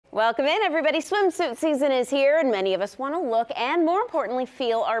Welcome in, everybody. Swimsuit season is here, and many of us want to look and, more importantly,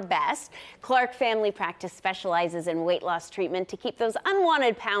 feel our best. Clark Family Practice specializes in weight loss treatment to keep those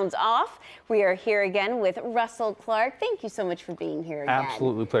unwanted pounds off. We are here again with Russell Clark. Thank you so much for being here again.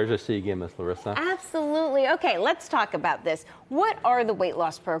 Absolutely. Pleasure to see you again, Miss Larissa. Absolutely. Okay, let's talk about this. What are the weight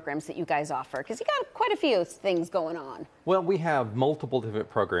loss programs that you guys offer? Because you got quite a few things going on. Well, we have multiple different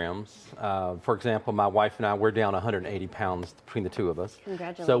programs. For example, my wife and I, we're down 180 pounds between the two of us.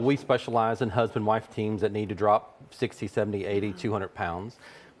 Congratulations. So we specialize in husband-wife teams that need to drop 60, 70, 80, 200 pounds.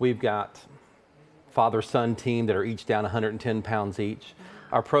 We've got father-son team that are each down 110 pounds each.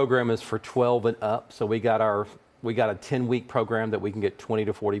 Our program is for 12 and up. So we got a 10-week program that we can get 20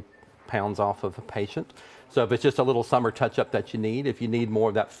 to 40 pounds off of a patient. So if it's just a little summer touch-up that you need, if you need more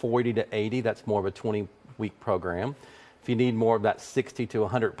of that 40 to 80, that's more of a 20-week program. If you need more of that 60 to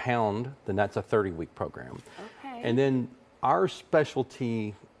 100 pound, then that's a 30-week program. Okay. And then our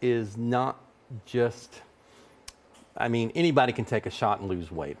specialty is not just, I mean, anybody can take a shot and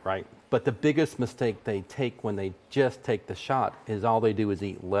lose weight, right? But the biggest mistake they take when they just take the shot is all they do is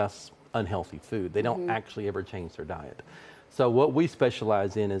eat less unhealthy food. They don't actually ever change their diet. So what we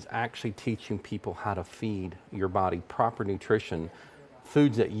specialize in is actually teaching people how to feed your body proper nutrition,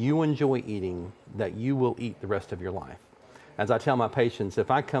 foods that you enjoy eating, that you will eat the rest of your life. As I tell my patients,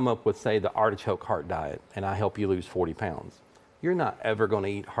 if I come up with, say, the artichoke heart diet and I help you lose 40 pounds, you're not ever going to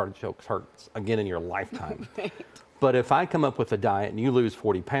eat artichoke hearts again in your lifetime. Right. But if I come up with a diet and you lose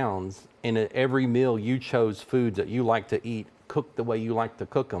 40 pounds, and at every meal you chose foods that you like to eat, cooked the way you like to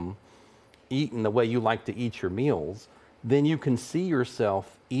cook them, eaten the way you like to eat your meals, then you can see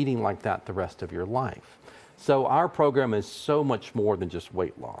yourself eating like that the rest of your life. So our program is so much more than just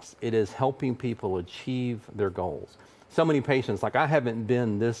weight loss. It is helping people achieve their goals. So many patients, like I haven't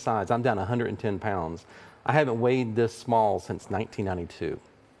been this size, I'm down 110 pounds. I haven't weighed this small since 1992.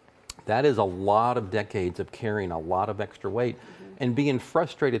 That is a lot of decades of carrying a lot of extra weight and being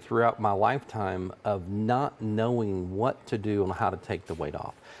frustrated throughout my lifetime of not knowing what to do and how to take the weight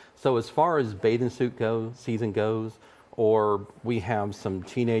off. So as far as bathing suit season goes, or we have some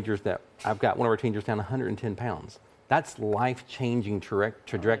teenagers that, I've got one of our teenagers down 110 pounds. That's life-changing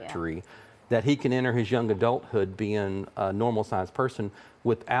trajectory that he can enter his young adulthood being a normal sized person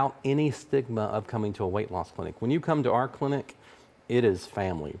without any stigma of coming to a weight loss clinic. When you come to our clinic, it is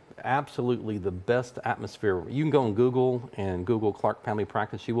family. Absolutely the best atmosphere. You can go on Google and Google Clark Family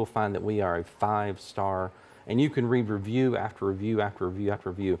Practice. You will find that we are a 5-star, and you can read review after review after review after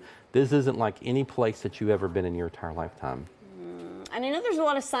review. This isn't like any place that you've ever been in your entire lifetime. And I know there's a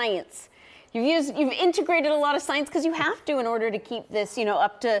lot of science. You've integrated a lot of science because you have to in order to keep this, you know,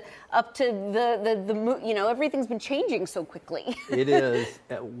 up to the you know, everything's been changing so quickly. It is.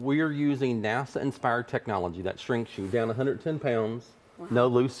 We're using NASA-inspired technology that shrinks you down 110 pounds, no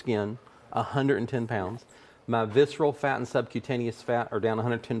loose skin, 110 pounds. My visceral fat and subcutaneous fat are down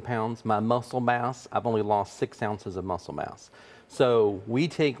 110 pounds. My muscle mass, I've only lost 6 ounces of muscle mass. So we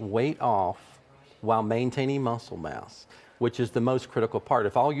take weight off while maintaining muscle mass, which is the most critical part.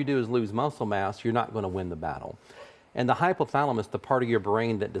 If all you do is lose muscle mass, you're not going to win the battle. And the hypothalamus, the part of your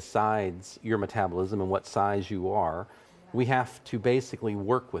brain that decides your metabolism and what size you are, we have to basically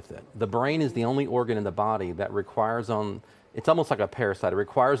work with it. The brain is the only organ in the body that requires it's almost like a parasite. It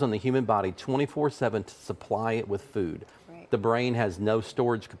requires on the human body 24/7 to supply it with food. Right. The brain has no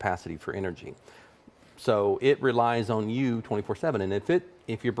storage capacity for energy. So it relies on you 24/7. And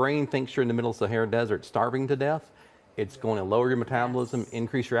if your brain thinks you're in the middle of the Sahara Desert starving to death, it's going to lower your metabolism,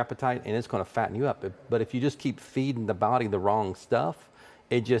 increase your appetite, and it's going to fatten you up. But if you just keep feeding the body the wrong stuff,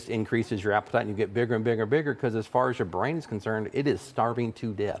 it just increases your appetite and you get bigger and bigger and bigger, because as far as your brain is concerned, it is starving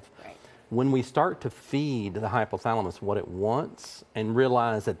to death. Right. When we start to feed the hypothalamus what it wants and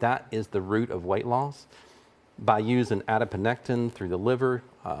realize that that is the root of weight loss, by using adiponectin through the liver,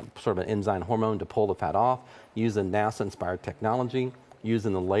 sort of an enzyme hormone to pull the fat off, using NASA-inspired technology,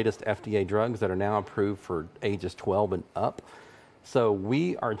 using the latest FDA drugs that are now approved for ages 12 and up. So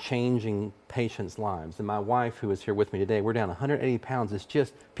we are changing patients' lives. And my wife, who is here with me today, we're down 180 pounds. It's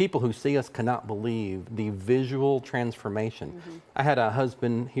just people who see us cannot believe the visual transformation. I had a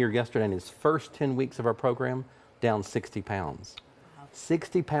husband here yesterday in his first 10 weeks of our program, down 60 pounds.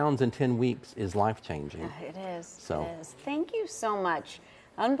 60 pounds in 10 weeks is life-changing. It is. So. It is. Thank you so much.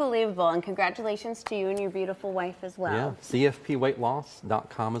 Unbelievable. And congratulations to you and your beautiful wife as well. Yeah,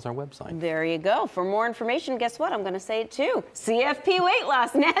 cfpweightloss.com is our website. There you go. For more information, guess what? I'm going to say it too.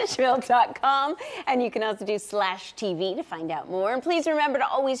 cfpweightlossnashville.com. And you can also do /TV to find out more. And please remember to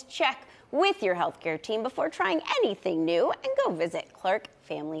always check with your healthcare team before trying anything new, and go visit Clark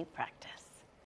Family Practice.